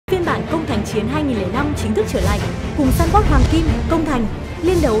chiến 2005 chính thức trở lại, cùng săn bot Hoàng Kim, Công Thành,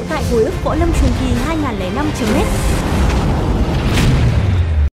 liên đấu tại hồi ức võ lâm truyền kỳ 2005.net.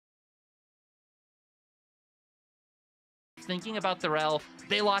 Thinking about the rel,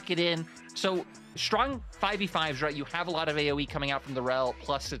 they lock it in. So strong 5v5s, right? You have a lot of AoE coming out from the rel,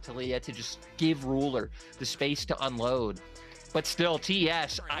 plus Italia to just give Ruler the space to unload. But still,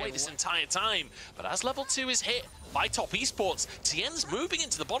 TES. Wait this entire time, but as level 2 is hit by top esports, TN's moving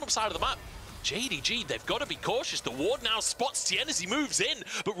into the bottom side of the map. JDG, they've got to be cautious. The ward now spots TN as he moves in,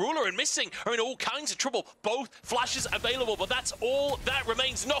 but Ruler and Missing are in all kinds of trouble. Both flashes available, but that's all that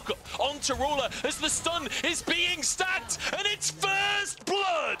remains. Knock up onto Ruler as the stun is being stacked, and it's first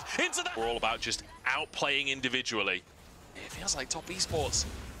blood into that. We're all about just outplaying individually. It feels like top esports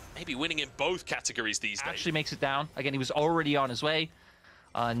maybe winning in both categories these days. Actually makes it down. Again, he was already on his way.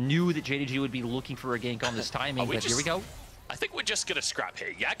 Knew that JDG would be looking for a gank on this timing, but here we go. I think we're just going to scrap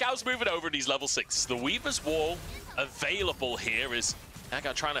here. Yagao's moving over and he's level 6. The Weaver's Wall available here is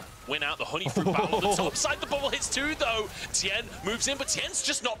Yagao trying to win out the honey fruit battle on the top side. The bubble hits too, though. Tien moves in, but Tien's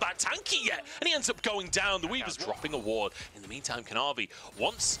just not that tanky yet. And he ends up going down. The Weaver's dropping a ward. In the meantime, Kanavi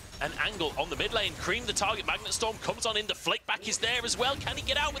wants an angle on the mid lane. Cream the target. Magnet Storm comes on in. The flick back is there as well. Can he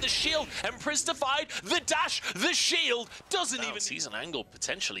get out with a shield? Empress defied. The dash, the shield. Doesn't even sees an angle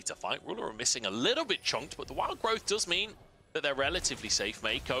potentially to fight. Ruler are missing a little bit chunked, but the wild growth does mean that they're relatively safe.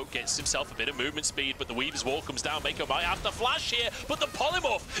 Mako gets himself a bit of movement speed, but the Weaver's Wall comes down. Mako might have to flash here, but the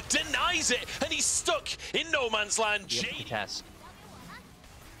Polymorph denies it, and he's stuck in no man's land. TES.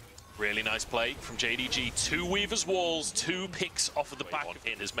 Really nice play from JDG. 2 Weaver's Walls, 2 picks off of the back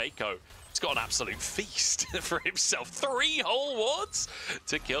in as Mako. He's got an absolute feast for himself. 3 whole wards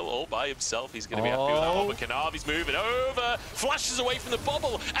to kill all by himself. He's going to be happy with that one, but Kanavi's moving over, flashes away from the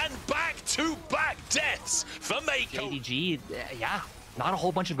bubble, and back-to-back deaths for Mako. JDG, yeah, not a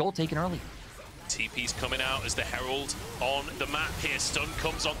whole bunch of gold taken early. TP's coming out as the Herald on the map here. Stun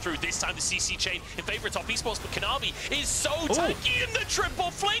comes on through. This time the CC chain in favor of top esports, but Kanavi is so tanky in the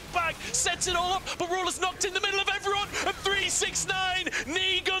triple flank back. Sets it all up, but Ruler's knocked in the middle of everyone. And 369,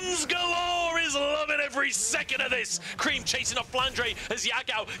 knee guns galore is loving every second of this. Cream chasing off Flandre as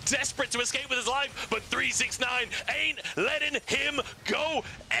Yagao desperate to escape with his life, but 369 ain't letting him go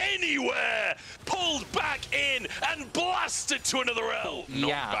anywhere. Pulled back in and blasted to another L.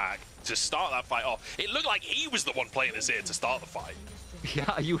 Knocked back to start that fight off. It looked like he was the one playing this here to start the fight.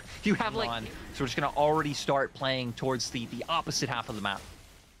 Yeah, you have like, so we're just gonna already start playing towards the opposite half of the map.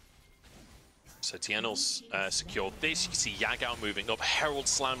 So Tienel's secured this. You can see Yagao moving up. Herald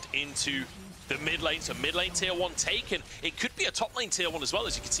slammed into the mid lane. So mid lane tier 1 taken. It could be a top lane tier 1 as well.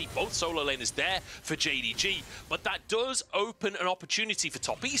 As you can see, both solo laners there for JDG. But that does open an opportunity for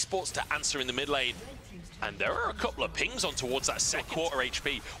top esports to answer in the mid lane. And there are a couple of pings on towards that second quarter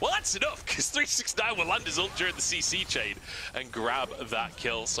HP. Well, that's enough, because 369 will land his ult during the CC chain and grab that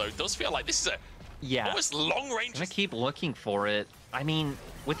kill. So it does feel like this is a almost long range. I'm gonna keep looking for it. I mean,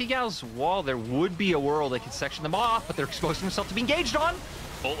 with Yagao's wall, there would be a world that could section them off, but they're exposing themselves to be engaged on.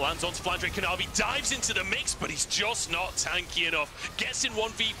 Ult lands onto Flandre. Kanavi dives into the mix, but he's just not tanky enough. Gets in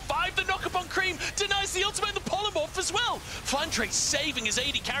 1v5. The knock-up on Cream denies the ultimate and the polymorph as well. Flandre saving his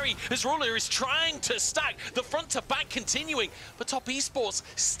AD carry as Ruler is trying to stack. The front to back continuing, but top esports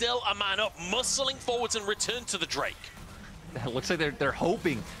still a man up, muscling forwards and return to the Drake. It looks like they're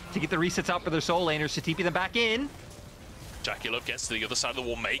hoping to get the resets out for their soul laners to TP them back in. Jackie Love gets to the other side of the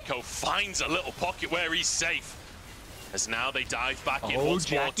wall. Mako finds a little pocket where he's safe. As now they dive back in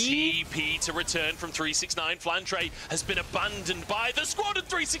once more. TP to return from 369. Flandre has been abandoned by the squad, and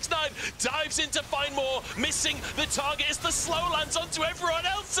 369 dives in to find more. Missing the target as the slow lands onto everyone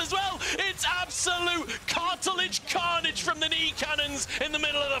else as well. It's absolute cartilage carnage from the knee cannons in the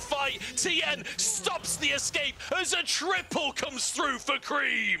middle of the fight. Tien stops the escape as a triple comes through for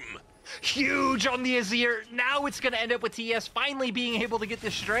Cream. Huge on the Azir. Now it's going to end up with TES finally being able to get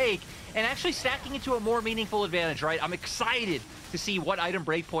this Drake and actually stacking into a more meaningful advantage, right? I'm excited to see what item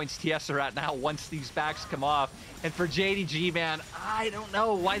breakpoints TES are at now once these backs come off. And for JDG, man, I don't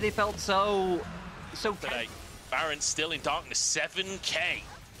know why they felt so today. Baron's still in darkness, 7k.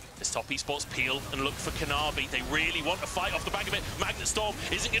 As top esports peel and look for Kanavi. They really want to fight off the back of it. Magnet Storm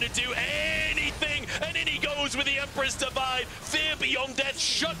isn't going to do anything, and in he goes with the Empress Divide. Fear Beyond Death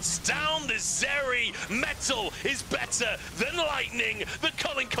shuts down the Zeri. Metal is better than lightning. The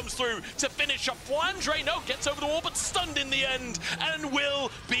Culling comes through to finish up. Flandre, no, gets over the wall, but stunned in the end, and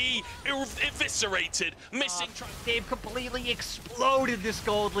will be eviscerated. Missing. They've completely exploded this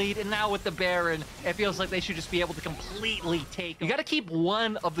gold lead, and now with the Baron, it feels like they should just be able to completely take. You got to keep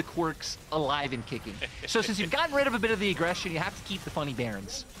one of the quirks alive and kicking. So since you've gotten rid of a bit of the aggression, you have to keep the funny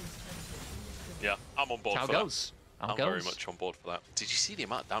Barons. Yeah, I'm on board How for goes. that. I'm very much on board for that. Did you see the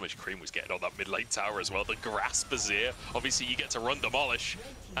amount of damage Cream was getting on that mid lane tower as well? The Graspers here. Obviously, you get to run Demolish.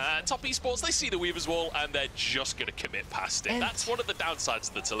 Top Esports, they see the Weaver's Wall, and they're just going to commit past it. That's one of the downsides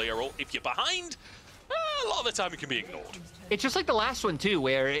of the Taliyah ult. If you're behind, a lot of the time it can be ignored. It's just like the last one, too,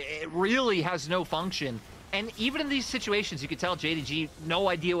 where it really has no function. And even in these situations, you could tell JDG, no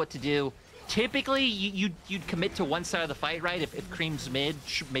idea what to do. Typically, you'd commit to one side of the fight, right? If Cream's mid,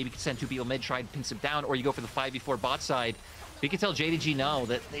 maybe send 2 people mid, try and pinch him down, or you go for the 5v4 bot side. But you can tell JDG no,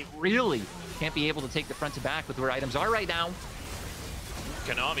 that they really can't be able to take the front to back with where items are right now.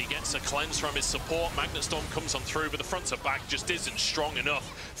 Kanavi gets a cleanse from his support. Magnet Storm comes on through, but the front to back just isn't strong enough.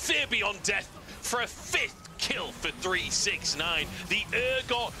 Fear Beyond Death for a 5th kill for 369. The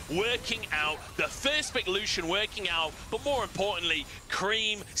Urgot working out, the first pick Lucian working out, but more importantly,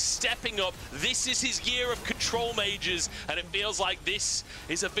 Cream stepping up. This is his year of control mages, and it feels like this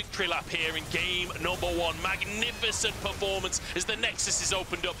is a victory lap here in game number 1. Magnificent performance as the Nexus is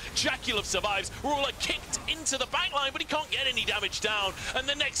opened up. Jaculov survives. Ruler kicked into the backline, but he can't get any damage down, and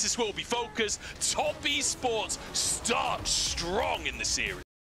the Nexus will be focused. Top Esports start strong in the series.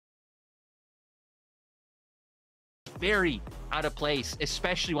 Very out of place,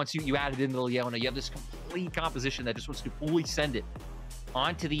 especially once you added in the Leona. You have this complete composition that just wants to fully send it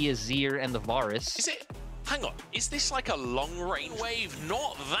onto the Azir and the Varus. Is it? Hang on. Is this like a long-range wave?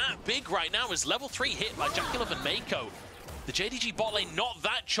 Not that big right now. Is level 3 hit by Jaculov and Mako. The JDG bot lane not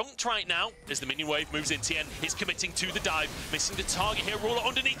that chunked right now as the minion wave moves in. TN is committing to the dive, missing the target here. Ruler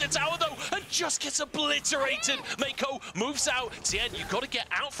underneath the tower though, and just gets obliterated. Mako moves out. TN, you've got to get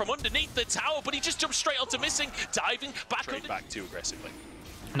out from underneath the tower, but he just jumps straight onto missing, diving back too aggressively.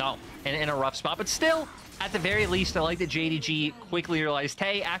 No, in a rough spot, but still, at the very least, I like that JDG quickly realized,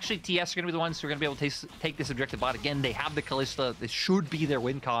 hey, actually, TS are going to be the ones who are going to be able to take this objective bot. Again, they have the Kalista. This should be their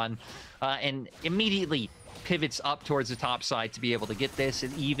win con, and immediately pivots up towards the top side to be able to get this. It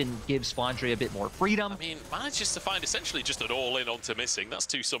even gives Flandre a bit more freedom. I mean, manages to find essentially just an all-in onto missing. That's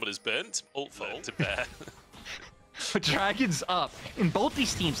 2 summoners burnt. Ult for to bear. But Dragon's up. And both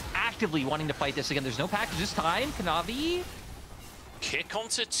these teams actively wanting to fight this again. There's no package this time. Kanavi. Kick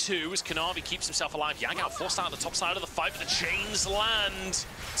onto 2 as Kanavi keeps himself alive. Yagao forced out the top side of the fight, but the chains land.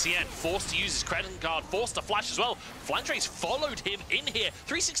 TN forced to use his credit card, forced to flash as well. Flandre's followed him in here.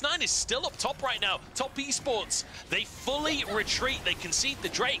 369 is still up top right now. Top Esports, they fully retreat. They concede the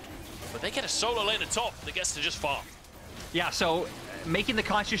Drake, but they get a solo lane at top that gets to just farm. Yeah, so making the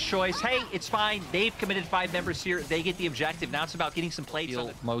conscious choice, hey, it's fine. They've committed 5 members here. They get the objective. Now it's about getting some play.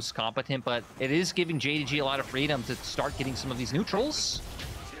 Feel most competent, but it is giving JDG a lot of freedom to start getting some of these neutrals.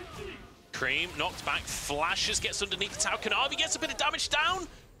 Cream knocked back, flashes, gets underneath the tower. Kanavi gets a bit of damage down.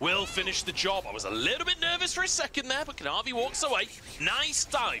 Will finish the job. I was a little bit nervous for a second there, but Kanavi walks away. Nice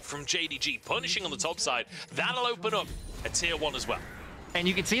dive from JDG, punishing on the top side. That'll open up a tier 1 as well. And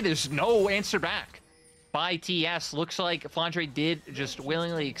you can see there's no answer back by TS. Looks like Flandre did just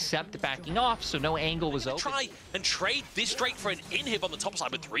willingly accept backing off, so no angle was open. Try and trade this Drake for an inhib on the top side,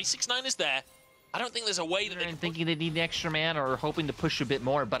 but 369 is there. I don't think there's a way that they can... thinking they need an extra man or hoping to push a bit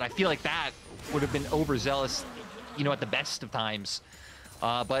more, but I feel like that would have been overzealous, you know, at the best of times.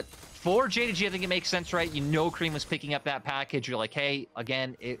 But for JDG, I think it makes sense, right? You know Cream was picking up that package. You're like, hey,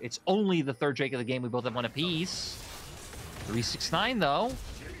 again, it's only the 3rd Drake of the game. We both have 1 apiece. 369, though.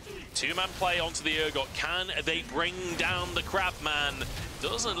 2-man play onto the Urgot. Can they bring down the Crabman?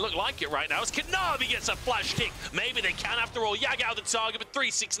 Doesn't look like it right now. As Kanavi gets a flash kick. Maybe they can after all. Yagao the target, but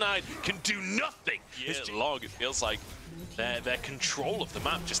 369 can do nothing. Yeah, long. It feels like their control of the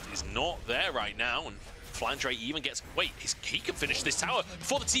map just is not there right now. And Flandre even gets... Wait, he can finish this tower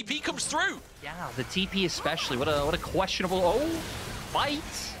before the TP comes through. Yeah, the TP especially. What a questionable... Oh, fight.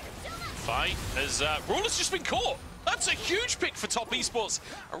 Fight as Ruler's just been caught. That's a huge pick for Top Esports.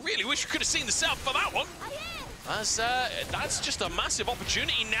 I really wish we could have seen the setup for that one. As that's just a massive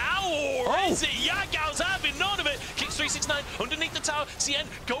opportunity now, or is it? Yagao's having none of it. Kicks 369 underneath the tower. CN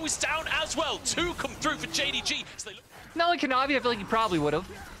goes down as well. 2 come through for JDG. So not like Kanavi, I feel like he probably would have.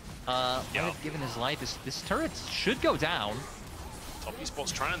 Given his life, this turret should go down. Top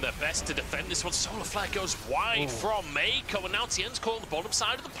Esports trying their best to defend this one. Solar Flare goes wide from Mako, and now TN's caught on the bottom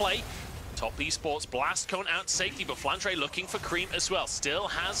side of the play. Top Esports blast coming out to safety, but Flandre looking for Cream as well. Still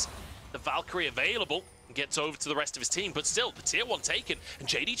has the Valkyrie available and gets over to the rest of his team, but still the tier 1 taken, and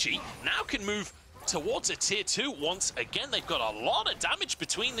JDG now can move towards a tier 2 once again. They've got a lot of damage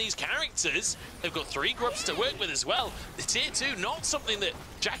between these characters. They've got 3 grubs to work with as well. The tier 2, not something that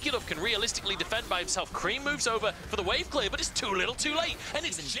Jaculov can realistically defend by himself. Cream moves over for the wave clear, but it's too little too late, and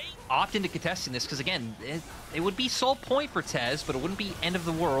it's opt into contesting this, because again, it would be sole point for TES, but it wouldn't be end of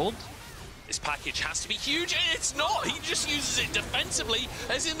the world. This package has to be huge, and it's not. He just uses it defensively,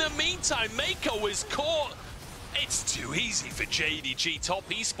 as in the meantime, Mako is caught. It's too easy for JDG. Top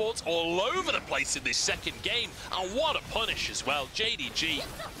Esports all over the place in this second game. And what a punish as well. JDG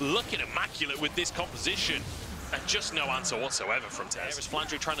looking immaculate with this composition. And just no answer whatsoever from TES.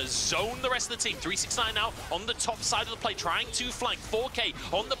 Flandre trying to zone the rest of the team. 369 now on the top side of the play, trying to flank.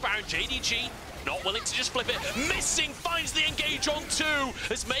 4K on the Baron. JDG not willing to just flip it. Missing, finds the engage on 2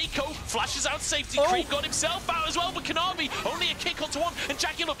 as Mako flashes out safety. Creed got himself out as well, but Kanavi only a kick onto 1, and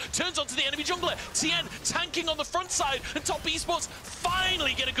Jackie turns onto the enemy jungler. TN tanking on the front side, and Top Esports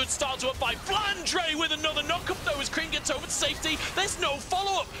finally get a good start to a fight. Flandre with another knock-up though as Creed gets over to safety. There's no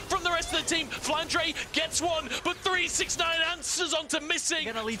follow-up from the rest of the team. Flandre gets 1, but 369 answers onto missing.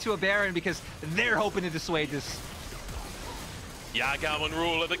 Gonna lead to a Baron because they're hoping to dissuade this. Yagao and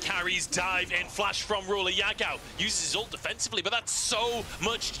Ruler, the carries dive in, flash from Ruler. Yagao uses his ult defensively, but that's so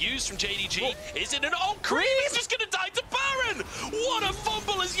much use from JDG. Is it an Cream is just gonna die to Baron! What a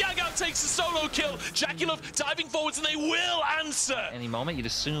fumble as Yagao takes a solo kill. Jackulov diving forwards and they will answer. Any moment, you'd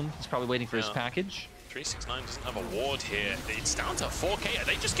assume he's probably waiting for his package. 369 doesn't have a ward here. It's down to 4K. Are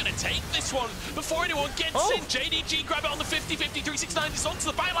they just going to take this one before anyone gets in? JDG grab it on the 50-50. 369 is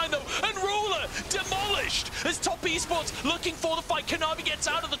onto the backline though. And Ruler demolished as Top Esports looking for the fight. Kanavi gets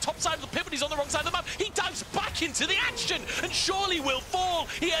out of the top side of the pivot. He's on the wrong side of the map. He dives back into the action and surely will fall.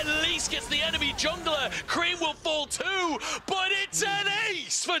 He at least gets the enemy jungler. Cream will fall too, but it's an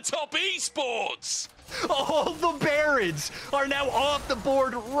ace for Top Esports. All the Barons are now off the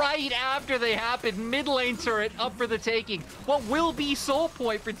board right after they happen. Mid lane turret up for the taking. What will be soul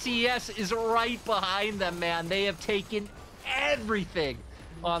point for TES is right behind them, man. They have taken everything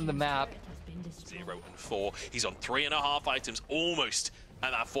on the map. 0 and 4. He's on 3.5 items, almost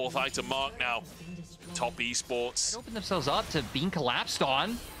at that 4th item mark now. Top Esports. They open themselves up to being collapsed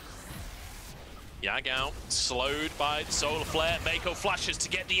on. Yagao slowed by the solar flare. Mako flashes to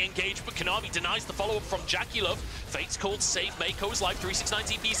get the engage, but Kanavi denies the follow-up from Jackulov. Fate's called to save Mako's life. 369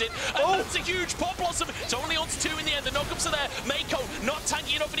 TP's in, and that's a huge pop blossom. It's only on to 2 in the end. The knockups are there. Mako not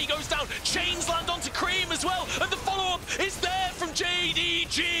tanky enough, and he goes down. Chains land onto Cream as well, and the follow-up is there from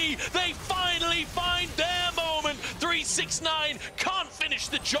JDG. They finally find their moment. 369 can't finish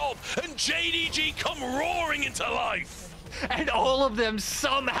the job, and JDG come roaring into life. And all of them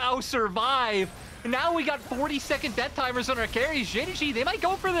somehow survive. Now we got 40-second death timers on our carries. JDG, they might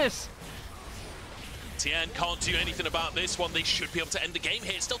go for this. TN can't do anything about this one. They should be able to end the game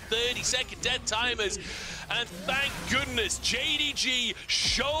here. It's still 30-second death timers. And thank goodness JDG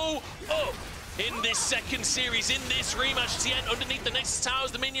show up in this second series, in this rematch. TN underneath the Nexus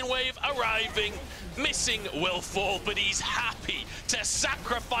Towers, the minion wave arriving. Missing will fall, but he's happy to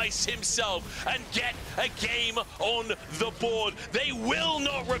sacrifice himself and get a game on the board. They will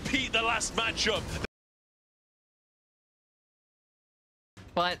not repeat the last matchup.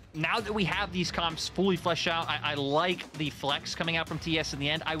 But now that we have these comps fully fleshed out, I like the flex coming out from TS in the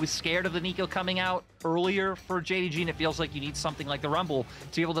end. I was scared of the Nico coming out earlier for JDG, and it feels like you need something like the Rumble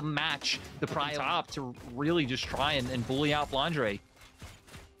to be able to match the prio top to really just try and bully out Flandre.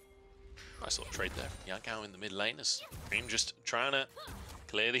 Nice little trade there. Yagao in the mid lane is Cream just trying to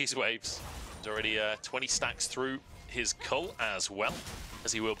clear these waves. He's already 20 stacks through his cull as well,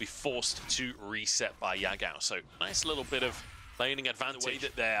 as he will be forced to reset by Yagao. So nice little bit of laning advantage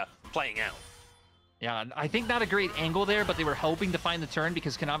that they're playing out. Yeah, I think not a great angle there, but they were hoping to find the turn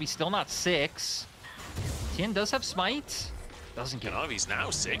because Kanavi's still not 6. Tien does have smite. Doesn't get Kanavi's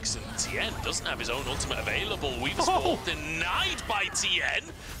now 6, and Tien doesn't have his own ultimate available. Weaver's denied by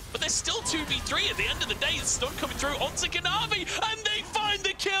Tien, but there's still 2v3 at the end of the day. The stun coming through onto Kanavi, and they find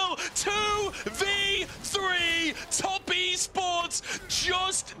the kill. 2v3. Top Esports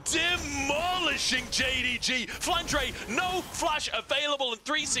just demolishing JDG. Flandre, no flash available, and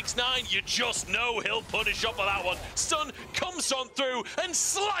 369, you just know he'll punish up on that one. Stun comes on through and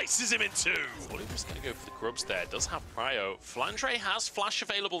slices him in 2. Oliver's going to go for the grubs there. Does have prio. Flandre has flash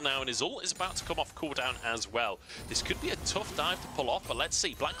available now, and his ult is about to come off cooldown as well. This could be a tough dive to pull off, but let's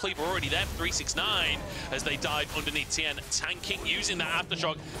see. Black Cleaver already there for 369 as they dive underneath Tien, tanking, using that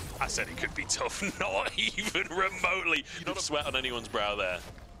aftershock. I said it could be tough, not even remotely. Not a sweat on anyone's brow there.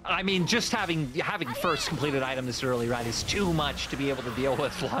 I mean, just having first completed item this early, right, is too much to be able to deal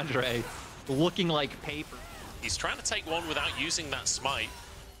with Flandre looking like paper. He's trying to take one without using that smite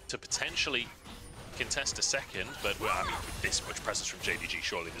to potentially contest a second, but well, I mean, with this much presence from JDG,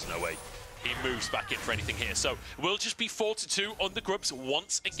 surely there's no way he moves back in for anything here. So we'll just be 4-2 on the grubs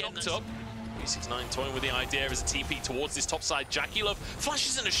once again. Up. 369 toying with the idea as a TP towards this top side. Jackulov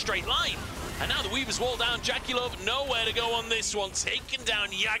flashes in a straight line. And now the Weaver's wall down. Jackulov nowhere to go on this one. Taken down.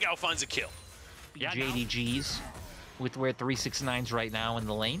 Yagao finds a kill. JDGs with where 369's right now in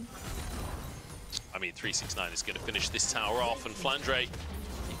the lane. I mean, 369 is going to finish this tower off, and Flandre,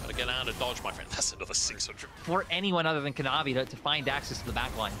 you got to get out of dodge, my friend. That's another 600. For anyone other than Kanavi to find access to the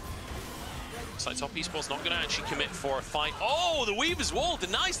backline. So top Esports not going to actually commit for a fight. Oh, the Weaver's Wall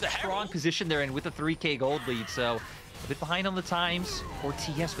denies the Herald. Strong position they're in with a 3K gold lead, so a bit behind on the times for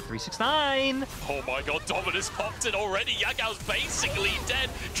TS with 369. Oh my god, Dominus popped it already. Yagao's basically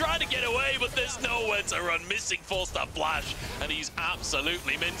dead, trying to get away, but there's nowhere to run. Missing 4-star flash, and he's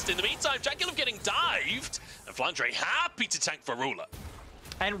absolutely minced. In the meantime, Jackulov getting dived, and Flandre happy to tank for Ruler.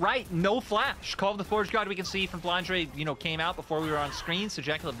 And right, no flash. Call of the Forge God, we can see from Flandre, came out before we were on screen, so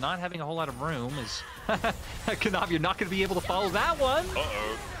Jackulov not having a whole lot of room is... Kanavi, you're not going to be able to follow that one.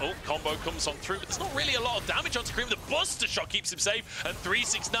 Uh-oh. Oh, combo comes on through, but there's not really a lot of damage onto Cream. The Buster Shot keeps him safe, and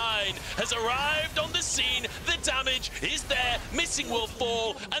 369 has arrived on the scene. The damage is there. Missing will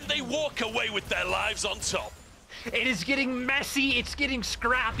fall, and they walk away with their lives on top. It is getting messy, it's getting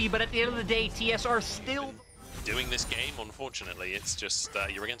scrappy, but at the end of the day, TS are still... doing this game, unfortunately. It's just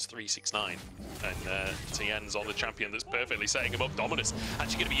you're against 369, and Tien's on the champion that's perfectly setting him up. Dominus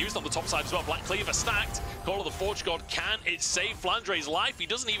actually going to be used on the top side as well. Black Cleaver stacked. Call of the Forge God, can it save Flandre's life? He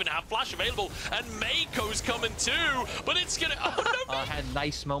doesn't even have flash available, and Mako's coming too, but it's gonna... Oh, no, had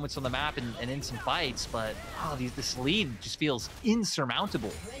nice moments on the map and in some fights, but this lead just feels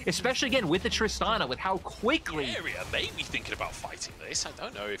insurmountable, especially again with the Tristana, with how quickly... Area may be thinking about fighting this. I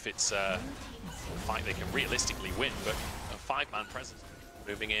don't know if it's a fight they can realistically win, but a 5-man presence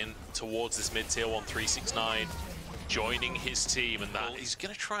moving in towards this mid-tier 1. 369 joining his team, and that he's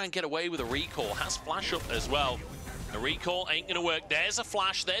going to try and get away with a recall. Has flash up as well. The recall ain't going to work. There's a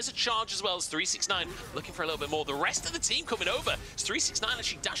flash, there's a charge as well as 369 looking for a little bit more. The rest of the team coming over as 369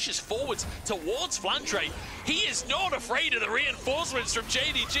 actually dashes forwards towards Flandre. He is not afraid of the reinforcements from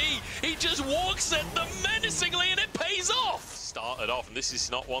JDG. He just walks at them menacingly, and it pays off. Started off, and this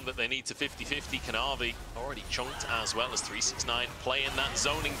is not one that they need to 50-50. Kanavi already chunked as well as 369 playing that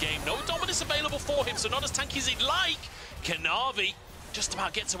zoning game. No Dominus available for him, so not as tanky as he'd like. Kanavi just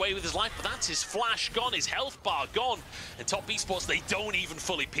about gets away with his life, but that's his flash gone, his health bar gone. And top Esports, they don't even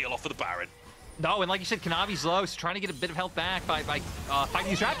fully peel off of the Baron. No, and like you said, Kanavi's low, so trying to get a bit of health back by fighting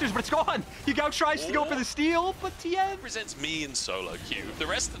these Raptors, but it's gone. Yagao tries to go for the steal, but TN presents me in solo queue. The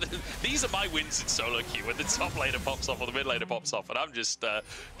rest of these are my wins in solo queue when the top laner pops off or the mid laner pops off, and I'm just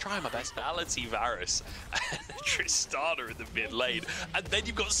trying my best. Ality Varus and Tristana in the mid lane, and then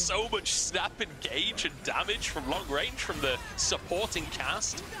you've got so much snap, engage, and damage from long range from the supporting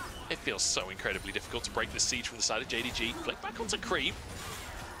cast. It feels so incredibly difficult to break the siege from the side of JDG. Flick back onto Cream.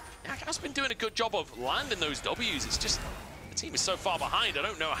 Yagao's been doing a good job of landing those W's. It's just the team is so far behind. I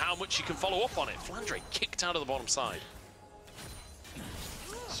don't know how much you can follow up on it. Flandre kicked out of the bottom side.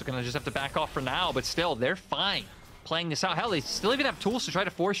 So gonna just have to back off for now, but still, they're fine playing this out. Hell, they still even have tools to try to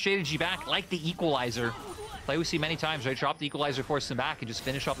force JDG back, like the Equalizer. Play we see many times, right? Drop the Equalizer, force them back, and just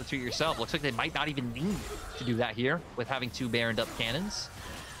finish off the 2 yourself. Looks like they might not even need to do that here with having 2 Baroned up cannons.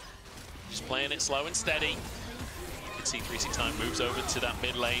 Just playing it slow and steady. You can see 369 moves over to that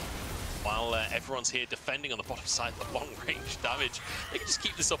mid lane while everyone's here defending on the bottom side. The long range damage, they can just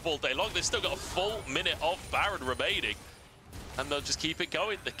keep this up all day long. They've still got a full minute of Baron remaining, and they'll just keep it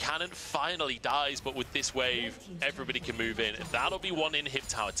going. The cannon finally dies, but with this wave everybody can move in. That'll be one in-hip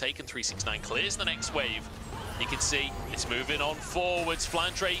tower taken. 369 clears the next wave. You can see it's moving on forwards.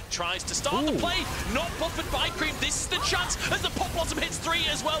 Flandre tries to start the play, not buffered by Cream. This is the chance as the Pop Blossom hits 3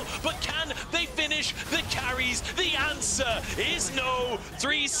 as well. But can they finish the carries? The answer is no.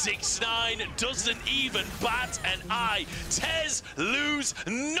 369 doesn't even bat an eye. TES lose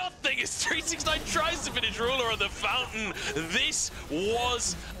nothing as 369 tries to finish Ruler on the fountain. This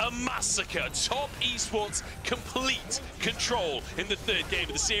was a massacre. Top Esports complete control in the 3rd game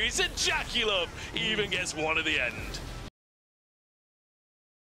of the series, and Jackulov even gets one at the end.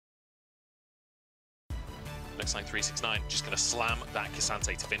 Looks like 369 just going to slam that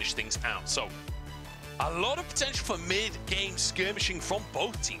Cassante to finish things out. So a lot of potential for mid-game skirmishing from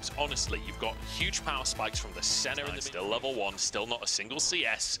both teams, honestly. You've got huge power spikes from the center and still level 1, still not a single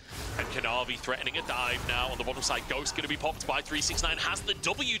CS. And Kanavi threatening a dive now on the bottom side. Ghost going to be popped by 369, has the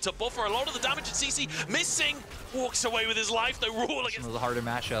W to buffer a lot of the damage, and CC missing, walks away with his life. The rule against some of the harder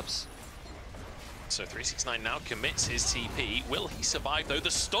matchups. So 369 now commits his TP. Will he survive though?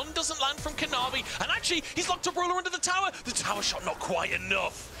 The stun doesn't land from Kanavi, and actually he's locked up Ruler under the tower. The tower shot not quite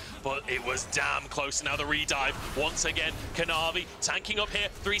enough, but it was damn close. Now the redive once again. Kanavi tanking up here.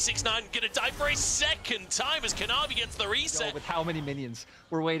 369 gonna dive for a second time as Kanavi gets the reset. With how many minions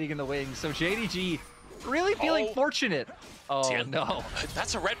we're waiting in the wings. So JDG really feeling fortunate. Oh, TN. no.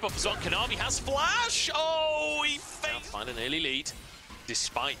 That's a red buff as well. Konami has flash. Oh, he failed. Find an early lead,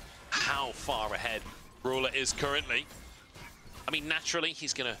 despite how far ahead Ruler is currently. I mean, naturally,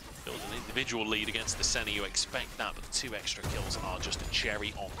 he's going to build an individual lead against the Senna. You expect that, but the 2 extra kills are just a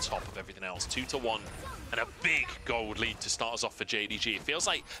cherry on top of everything else. 2-1, and a big gold lead to start us off for JDG. It feels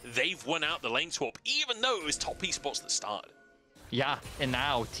like they've won out the lane swap, even though it was top esports that started. Yeah, and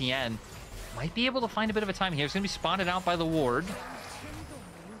now TN might be able to find a bit of a time here. He's going to be spotted out by the ward.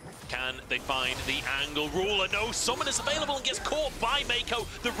 Can they find the angle? Ruler, no, Summon is available and gets caught by Mako.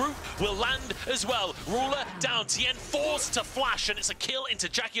 The root will land as well. Ruler down, TN forced to flash, and it's a kill into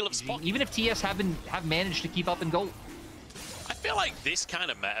Jackie-Love's spot. Even if TS have managed to keep up in gold. I feel like this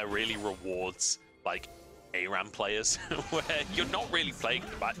kind of meta really rewards, like, ARAM players, where you're not really playing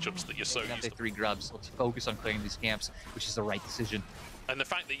the matchups that you're so used to. 3 grubs. Let's focus on clearing these camps, which is the right decision. And the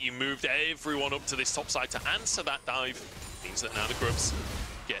fact that you moved everyone up to this top side to answer that dive means that now the grubs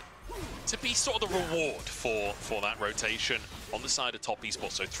get to be sort of the reward for that rotation on the side of top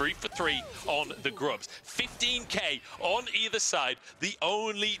esports. So 3 for 3 on the grubs. 15k on either side. The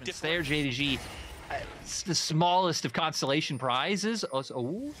only difference there, JDG. It's the smallest of consolation prizes.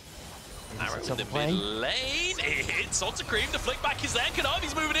 Oh. Arrow in the mid lane. It hits onto Cream. The flick back is there.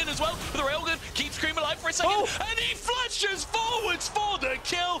 Kanavi's moving in as well. But the railgun keeps Cream alive for a second. And he flashes forwards for the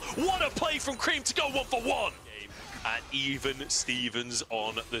kill. What a play from Cream to go 1 for 1. And even Stevens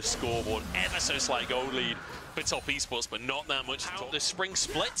on the scoreboard. Ever so slight goal lead for top esports, but not that much. The spring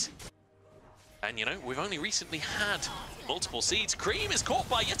split. And, you know, we've only recently had multiple seeds. Cream is caught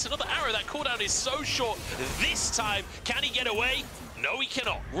by yet another arrow. That cooldown is so short. This time, can he get away? No, he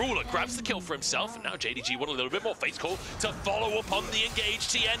cannot. Ruler grabs the kill for himself, and now JDG want a little bit more face call to follow up on the engage.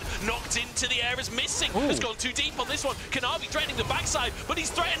 TN knocked into the air is missing. Has gone too deep on this one. Kanavi threatening the backside, but he's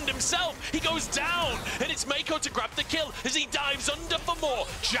threatened himself. He goes down, and it's Mako to grab the kill as he dives under for more.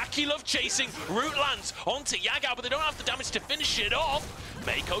 Jackie-Love chasing. Root lands onto Yagao, but they don't have the damage to finish it off.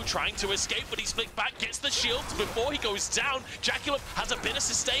 Mako trying to escape, but he's flicked back, gets the shield before he goes down. Jackie-Love has a bit of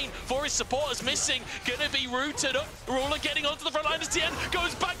sustain for his supporters missing. Gonna be rooted up. Ruler getting onto the front line as TN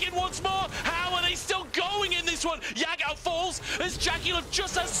goes back in once more. How are they still going in this one? Yagao falls as Jackie-Love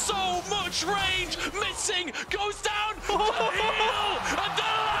just has so much range. Missing, goes down. The heal at the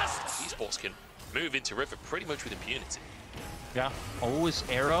last. Esports can move into River pretty much with impunity. Yeah, always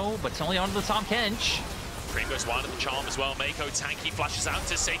arrow, but it's only onto the Tom Kench. Cream goes wide of the charm as well. Mako tanky flashes out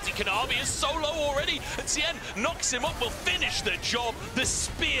to safety. Kanavi is so low already. And Tien knocks him up, will finish the job. The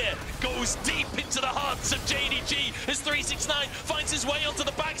spear goes deep into the hearts of JDG as 369 finds his way onto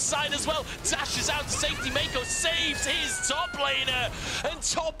the backside as well. Dashes out to safety. Mako saves his top laner. And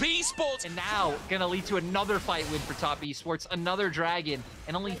top esports. And now gonna lead to another fight win for top esports. Another dragon.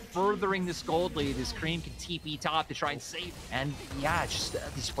 And only furthering this gold lead as Cream can TP top to try and save. And yeah, just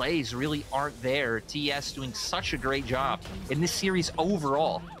these plays really aren't there. TES doing such a great job in this series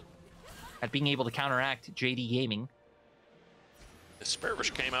overall at being able to counteract JD Gaming. The Spirit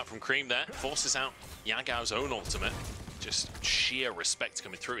Rush came out from Cream there, forces out Yagao's own ultimate. Just sheer respect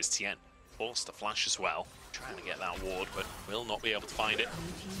coming through as Tien. Forced to flash as well. Trying to get that ward, but will not be able to find it.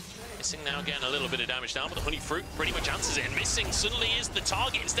 Missing now, getting a little bit of damage down, but the Honey Fruit pretty much answers it. And missing suddenly is the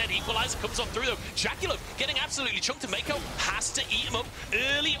target. Instead, Equalizer comes on through though. Jackie-Love getting absolutely chunked, and Mako has to eat him up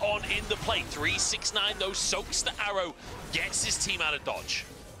early on in the play. 369 though, soaks the arrow, gets his team out of dodge.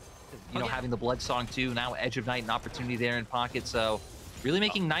 You know, having the Blood Song too, now Edge of Night, an opportunity there in pocket, so really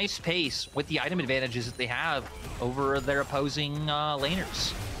making nice pace with the item advantages that they have over their opposing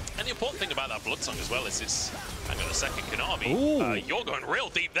laners. And the important thing about that Blood Song as well is it's, hang on a second, Kanavi, you're going real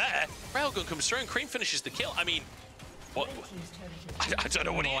deep there. Railgun comes through and Cream finishes the kill. I mean, what? I don't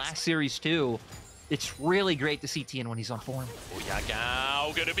know what he is. Last series too, it's really great to see Tien when he's on form. Oh,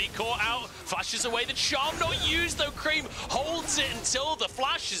 Yagao gonna be caught out. Flashes away. The charm not used though. Cream holds it until the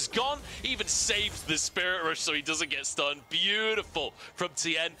flash is gone. Even saves the Spirit Rush so he doesn't get stunned. Beautiful from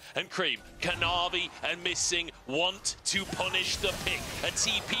Tien and Cream. Kanavi and Missing want to punish the pick. A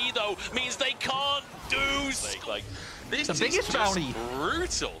TP though means they can't do like this. The biggest bounty.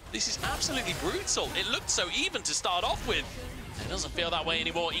 Brutal. This is absolutely brutal. It looked so even to start off with. It doesn't feel that way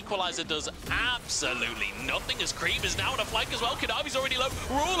anymore. Equalizer does absolutely nothing as Cream is now on a flank as well. Kanavi's already low.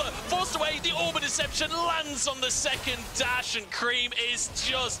 Ruler forced away. The Orb of Deception lands on the second dash, and Cream is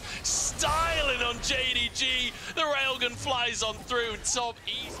just styling on JDG. The Railgun flies on through. Top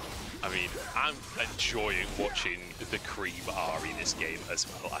easy. I mean, I'm enjoying watching the Cream Ari this game as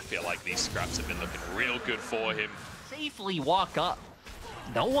well. I feel like these scraps have been looking real good for him. Safely walk up.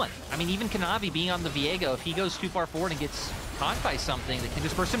 No one. I mean, even Kanavi being on the Viego, if he goes too far forward and gets caught by something that can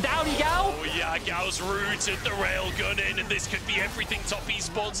just burst him down. Yagao! Oh, Yagao's rooted the railgun in, and this could be everything Top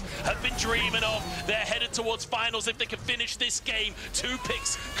Esports have been dreaming of. They're headed towards finals if they can finish this game. 2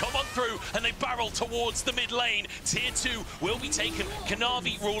 picks come on through, and they barrel towards the mid lane. Tier 2 will be taken.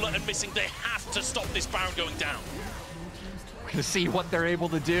 Kanavi, Ruler, and Missing. They have to stop this Baron going down. We're gonna see what they're able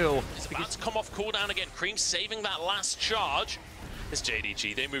to do. It's about to come off cooldown again. Cream saving that last charge. It's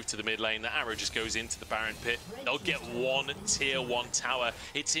JDG. They move to the mid lane. The arrow just goes into the Baron pit. They'll get 1 tier 1 tower.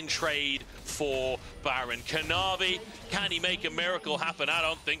 It's in trade for Baron. Kanavi, can he make a miracle happen? I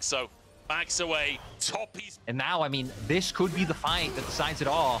don't think so. Backs away. Toppies. And now, I mean, this could be the fight that decides it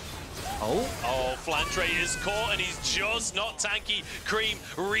all. Oh, Flandre is caught, and he's just not tanky. Cream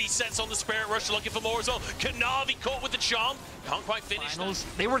resets on the Spirit Rush, looking for more as well. Kanavi caught with the charm. Can't quite finish them.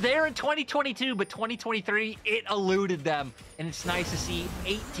 They were there in 2022, but 2023, it eluded them. And it's nice to see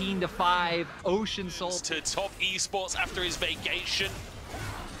 18-5 Ocean Soul. To Top Esports after his vacation.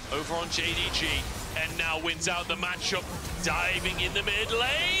 Over on JDG, and now wins out the matchup. Diving in the mid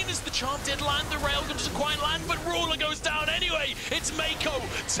lane as the charm did land. The railgun doesn't quite land, but Ruler goes down anyway. It's Mako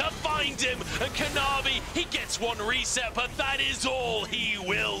to find him, and Kanavi, he gets 1 reset, but that is all he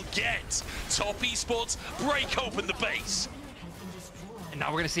will get. Top Esports break open the base. And now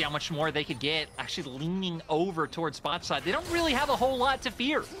we're going to see how much more they could get, actually leaning over towards bot side. They don't really have a whole lot to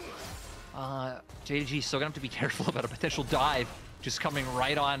fear. JDG still going to have to be careful about a potential dive just coming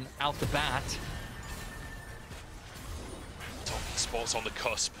right on out the bat. Top Esports on the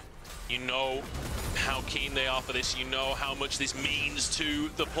cusp. You know how keen they are for this. You know how much this means to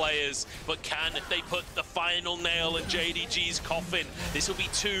the players. But can they put the final nail in JDG's coffin? This will be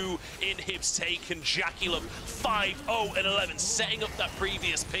 2 inhibs taken. Jaculum 5-0-11, setting up that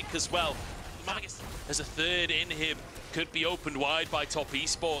previous pick as well. As a 3rd inhib could be opened wide by Top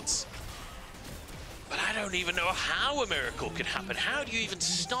Esports. But I don't even know how a miracle can happen. How do you even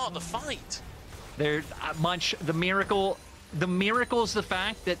start the fight? There, Munch, the miracle is the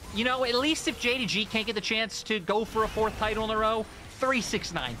fact that, you know, at least if JDG can't get the chance to go for a 4th title in a row,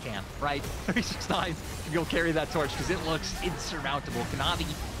 369 can, right? 369 can go carry that torch because it looks insurmountable. Kanavi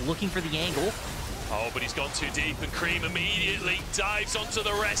looking for the angle. Oh, but he's gone too deep, and Cream immediately dives onto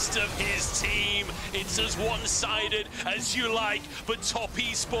the rest of his team. It's as one-sided as you like, but Top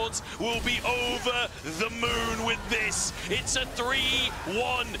Esports will be over the moon with this. It's a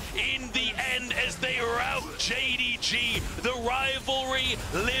 3-1 in the end as they rout JDG. The rivalry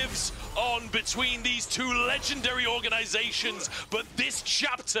lives on between these 2 legendary organizations, but this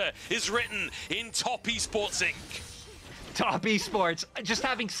chapter is written in Top Esports Inc. Top Esports just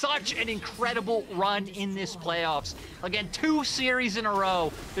having such an incredible run in this playoffs. Again, 2 series in a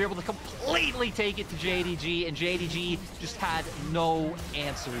row. They're able to completely take it to JDG, and JDG just had no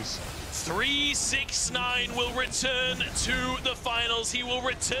answers. 369 will return to the finals. He will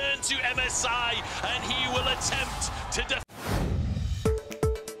return to MSI, and he will attempt to defend.